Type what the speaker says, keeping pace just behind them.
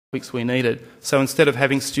topics we needed. So instead of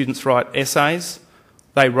having students write essays,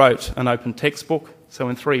 they wrote an open textbook. So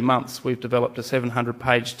in 3 months, we've developed a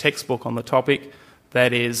 700-page textbook on the topic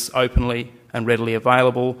that is openly and readily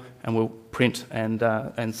available, and we'll print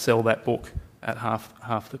and sell that book at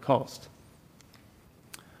half the cost.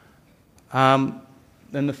 Then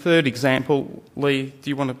the third example, Lee, do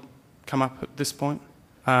you want to come up at this point?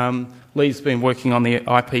 Lee's been working on the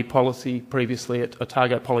IP policy previously at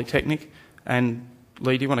Otago Polytechnic, and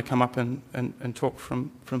Lee, do you want to come up and talk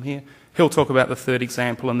from here? He'll talk about the third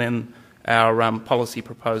example and then our policy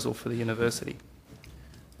proposal for the university.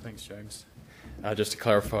 Thanks, James. Just to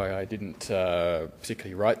clarify, I didn't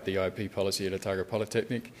particularly write the IP policy at Otago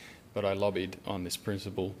Polytechnic, but I lobbied on this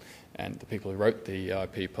principle, and the people who wrote the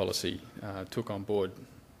IP policy took on board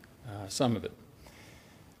some of it.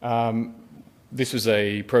 This was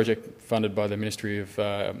a project funded by the Ministry of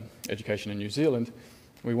Education in New Zealand.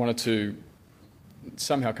 We wanted to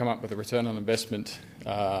somehow come up with a return on investment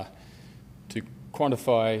to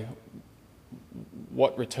quantify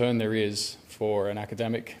what return there is for an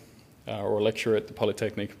academic or a lecturer at the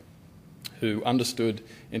Polytechnic who understood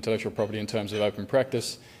intellectual property in terms of open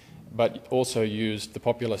practice, but also used the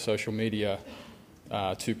popular social media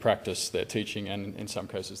to practice their teaching and, in some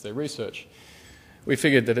cases, their research. We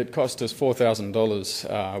figured that it cost us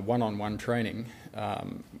 $4,000 one-on-one training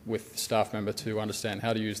with staff member to understand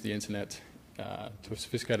how to use the internet to a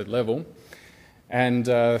sophisticated level, and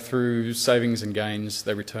through savings and gains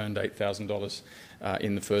they returned $8,000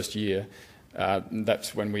 in the first year.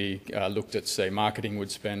 That's when we looked at, say, marketing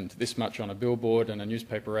would spend this much on a billboard and a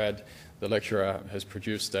newspaper ad. The lecturer has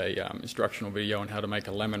produced a instructional video on how to make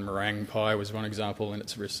a lemon meringue pie was one example, and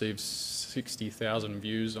it's received 60,000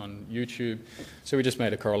 views on YouTube. So we just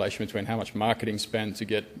made a correlation between how much marketing spent to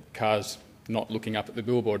get cars not looking up at the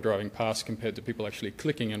billboard driving past compared to people actually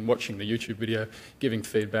clicking and watching the YouTube video, giving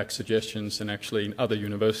feedback, suggestions, and actually other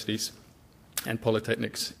universities and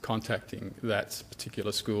polytechnics contacting that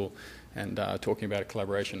particular school and talking about a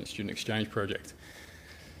collaboration and student exchange project.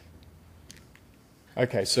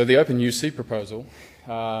 Okay, so the Open UC proposal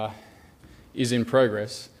is in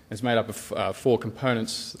progress. It's made up of 4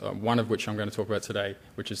 components, one of which I'm going to talk about today,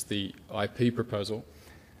 which is the IP proposal.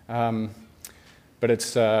 But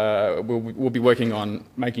it's, we'll be working on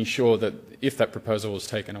making sure that if that proposal is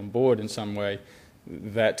taken on board in some way,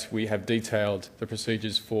 that we have detailed the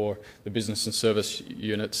procedures for the business and service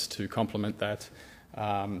units to complement that,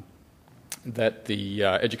 that the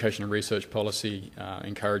education and research policy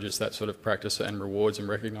encourages that sort of practice and rewards and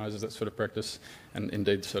recognises that sort of practice, and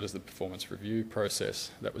indeed so does the performance review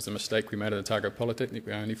process. That was the mistake we made at Otago Polytechnic.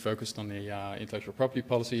 We only focused on the intellectual property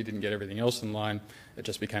policy, didn't get everything else in line. It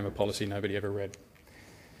just became a policy nobody ever read.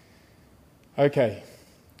 Okay.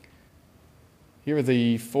 Here are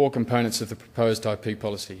the 4 components of the proposed IP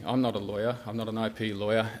policy. I'm not a lawyer, I'm not an IP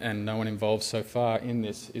lawyer, and no one involved so far in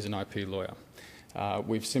this is an IP lawyer.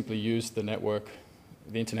 We've simply used the network,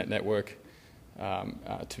 the internet network,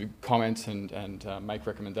 to comment and make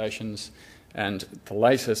recommendations, and the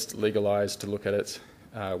latest legalised to look at it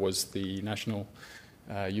was the National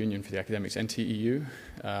Union for the Academics, NTEU.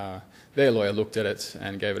 Their lawyer looked at it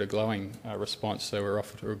and gave it a glowing response, so we're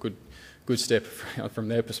off to a good step from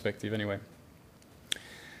their perspective anyway.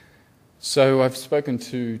 So I've spoken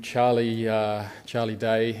to Charlie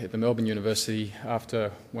Day at the Melbourne University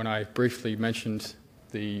after when I briefly mentioned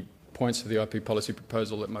the points of the IP policy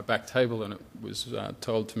proposal at my back table, and it was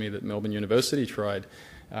told to me that Melbourne University tried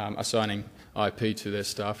assigning IP to their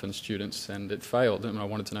staff and students, and it failed, and I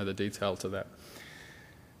wanted to know the detail to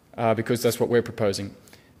that because that's what we're proposing.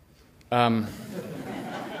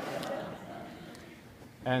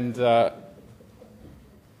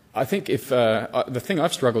 I think if the thing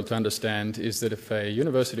I've struggled to understand is that if a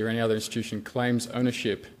university or any other institution claims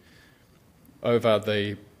ownership over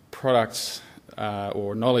the products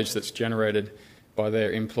or knowledge that's generated by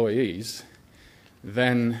their employees,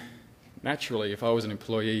 then naturally, if I was an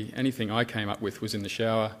employee, anything I came up with was in the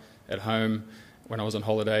shower, at home, when I was on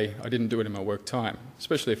holiday. I didn't do it in my work time,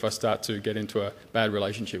 especially if I start to get into a bad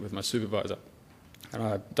relationship with my supervisor. And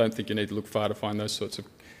I don't think you need to look far to find those sorts of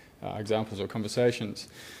examples or conversations.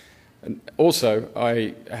 And also,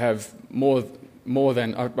 I have more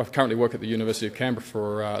than I currently work at the University of Canberra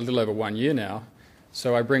for a little over 1 year now,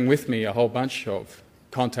 so I bring with me a whole bunch of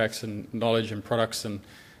contacts and knowledge and products and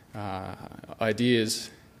ideas,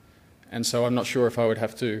 and so I'm not sure if I would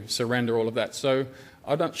have to surrender all of that. So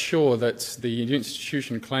I'm not sure that the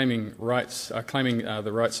institution claiming the rights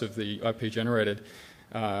of the IP generated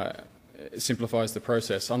simplifies the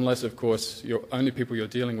process, unless, of course, your only people you're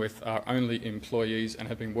dealing with are only employees and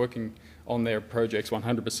have been working on their projects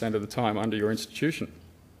 100% of the time under your institution.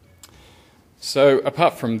 So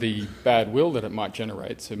apart from the bad will that it might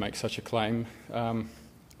generate to make such a claim,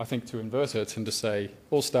 I think to invert it and to say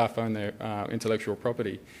all staff own their intellectual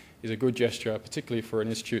property is a good gesture, particularly for an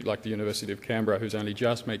institute like the University of Canberra, who's only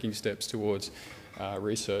just making steps towards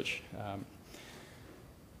research.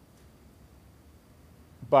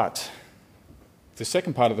 But the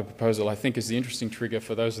second part of the proposal, I think, is the interesting trigger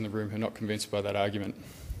for those in the room who are not convinced by that argument.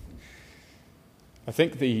 I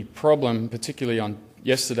think the problem, particularly on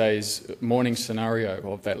yesterday's morning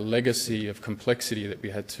scenario, of that legacy of complexity that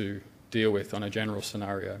we had to deal with on a general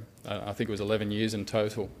scenario, I think it was 11 years in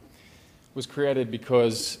total, was created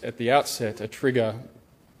because at the outset a trigger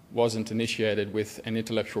wasn't initiated with an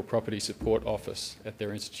intellectual property support office at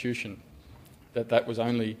their institution. That was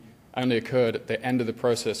only occurred at the end of the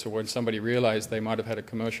process, or when somebody realised they might have had a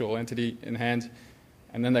commercial entity in hand,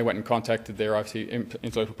 and then they went and contacted their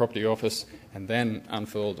intellectual property office and then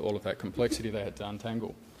unfurled all of that complexity they had to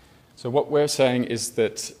untangle. So what we're saying is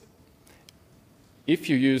that if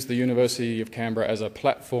you use the University of Canberra as a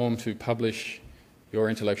platform to publish your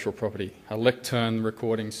intellectual property, a lectern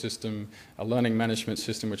recording system, a learning management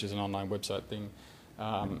system, which is an online website thing,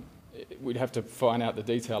 we'd have to find out the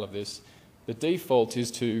detail of this. The default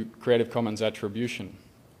is to Creative Commons attribution.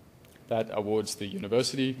 That awards the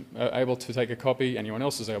university able to take a copy, anyone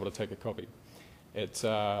else is able to take a copy. It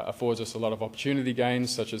affords us a lot of opportunity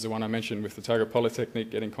gains, such as the one I mentioned with the Otago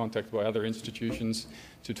Polytechnic, getting contacted by other institutions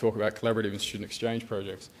to talk about collaborative and student exchange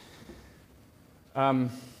projects.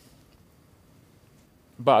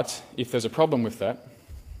 But if there's a problem with that,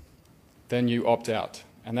 then you opt out.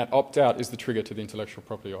 And that opt-out is the trigger to the Intellectual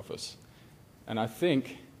Property Office. And I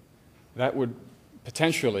think that would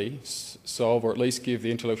potentially solve, or at least give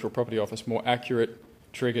the Intellectual Property Office more accurate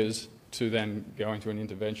triggers to then go into an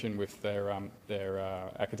intervention with their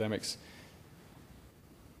academics.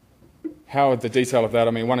 How the detail of that,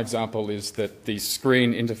 I mean, one example is that the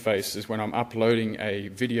screen interface is when I'm uploading a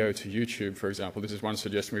video to YouTube, for example. This is one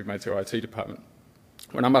suggestion we've made to our IT department.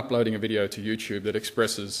 When I'm uploading a video to YouTube that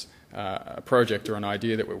expresses a project or an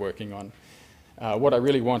idea that we're working on, what I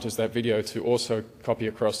really want is that video to also copy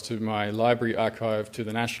across to my library archive, to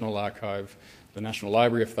the National Archive, the National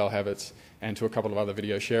Library if they'll have it, and to a couple of other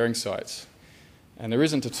video sharing sites. And there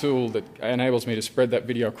isn't a tool that enables me to spread that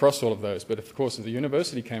video across all of those, but of course if the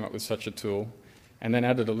university came up with such a tool and then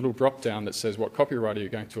added a little drop down that says what copyright are you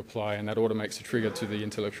going to apply, and that automates a trigger to the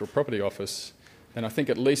Intellectual Property Office, then I think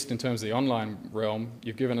at least in terms of the online realm,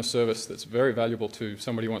 you've given a service that's very valuable to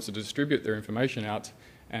somebody who wants to distribute their information out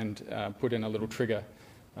and put in a little trigger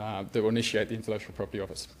that will initiate the Intellectual Property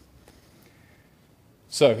Office.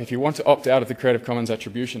 So if you want to opt out of the Creative Commons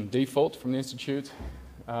attribution default from the Institute,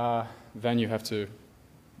 then you have to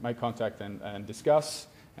make contact and discuss,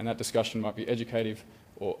 and that discussion might be educative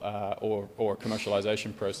or a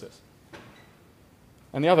commercialisation process.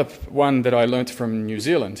 And the other one that I learnt from New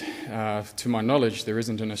Zealand, to my knowledge, there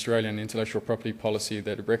isn't an Australian intellectual property policy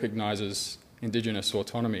that recognises Indigenous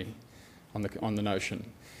autonomy on the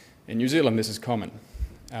notion. In New Zealand, this is common.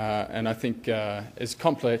 And I think as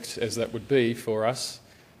complex as that would be for us,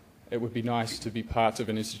 it would be nice to be part of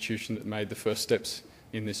an institution that made the first steps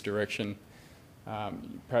in this direction,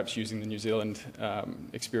 perhaps using the New Zealand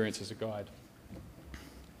experience as a guide.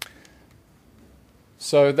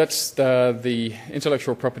 So that's the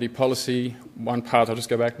intellectual property policy, one part, I'll just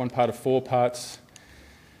go back, one part of 4 parts.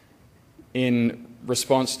 In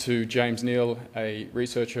response to James Neal, a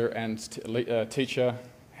researcher and teacher,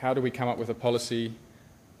 how do we come up with a policy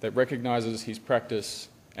that recognises his practice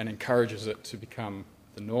and encourages it to become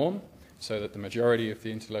the norm, so that the majority of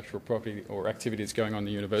the intellectual property or activity that's going on in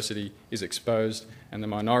the university is exposed, and the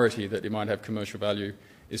minority that it might have commercial value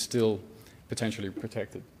is still potentially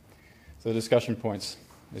protected. So the discussion points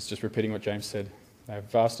is just repeating what James said. They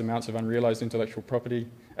have vast amounts of unrealised intellectual property,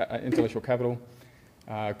 intellectual capital.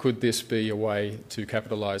 Could this be a way to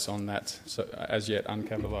capitalise on that, so, as yet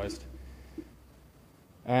uncapitalised?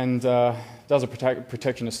 And does a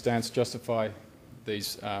protectionist stance justify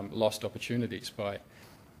these lost opportunities by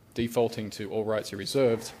defaulting to all rights are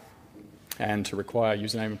reserved and to require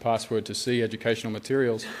username and password to see educational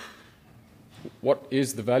materials? What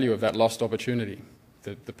is the value of that lost opportunity?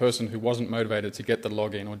 The person who wasn't motivated to get the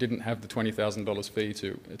login or didn't have the $20,000 fee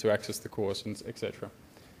to access the course, and etc.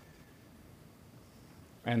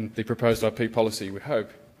 And the proposed IP policy, we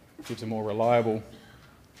hope, gives a more reliable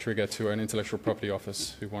trigger to an intellectual property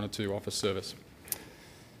office who wanted to offer service.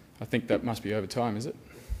 I think that must be over time, is it?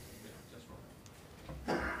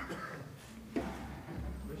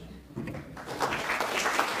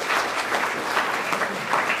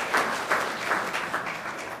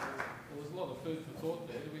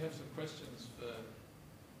 Questions for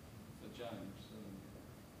James?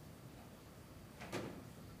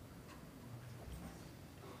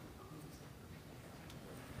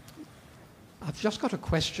 I've just got a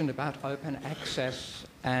question about open access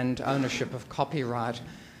and ownership of copyright.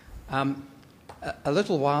 A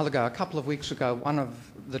little while ago, a couple of weeks ago, one of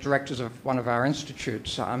the directors of one of our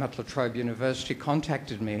institutes, I'm at La Trobe University,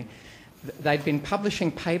 contacted me. They'd been publishing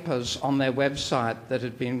papers on their website that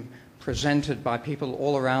had been presented by people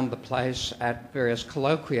all around the place at various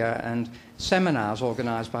colloquia and seminars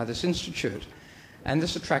organised by this institute. And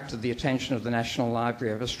this attracted the attention of the National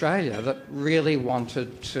Library of Australia, that really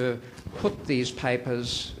wanted to put these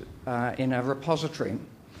papers in a repository.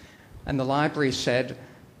 And the library said,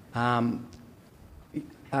 we'll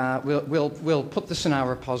put this in our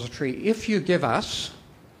repository if you give us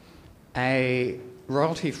a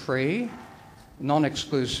royalty-free,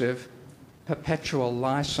 non-exclusive, perpetual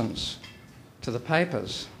license to the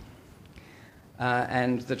papers.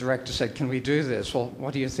 And the director said, can we do this? Well,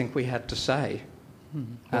 what do you think we had to say?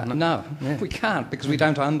 No, we can't, because we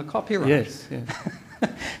don't own the copyright. Yes.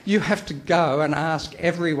 You have to go and ask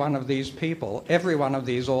every one of these people, every one of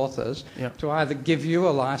these authors, to either give you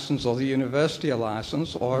a license or the university a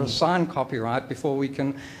license or assign copyright before we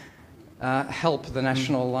can help the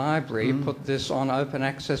National Library put this on open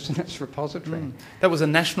access in its repository. That was a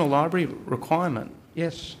National Library requirement?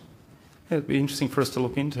 Yes. It'd be interesting for us to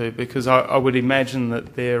look into, because I would imagine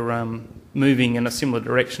that they're moving in a similar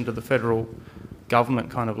direction to the federal government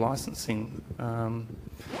kind of licensing.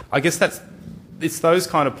 I guess it's those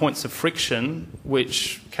kind of points of friction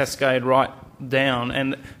which cascade right down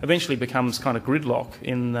and eventually becomes kind of gridlock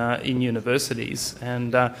in universities,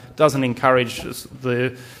 and doesn't encourage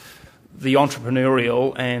the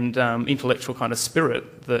entrepreneurial and intellectual kind of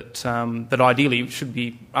spirit that ideally should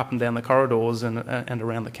be up and down the corridors and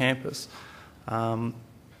around the campus. So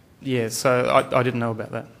I didn't know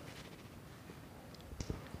about that.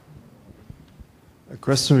 A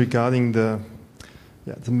question regarding the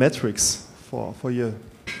metrics for your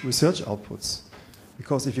research outputs,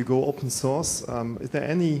 because if you go open source, is there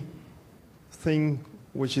anything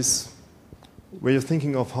where you're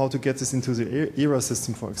thinking of how to get this into the ERA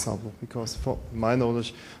system, for example? Because for my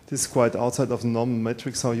knowledge, this is quite outside of the normal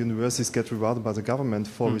metrics how universities get rewarded by the government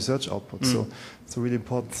for research output. So it's a really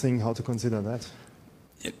important thing how to consider that.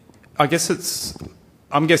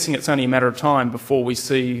 I'm guessing it's only a matter of time before we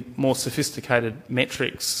see more sophisticated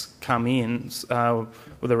metrics come in,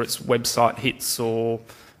 whether it's website hits or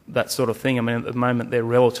that sort of thing. I mean, at the moment they're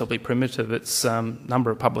relatively primitive. It's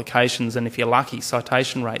number of publications and, if you're lucky,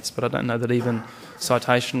 citation rates, but I don't know that even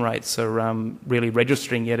citation rates are really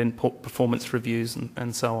registering yet in performance reviews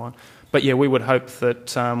and so on. But yeah, we would hope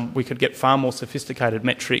that we could get far more sophisticated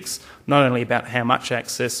metrics, not only about how much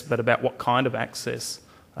access, but about what kind of access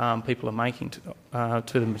people are making to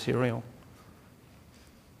the material.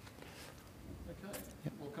 Okay.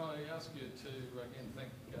 Well, can I ask you to again thank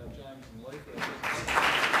James and Lee for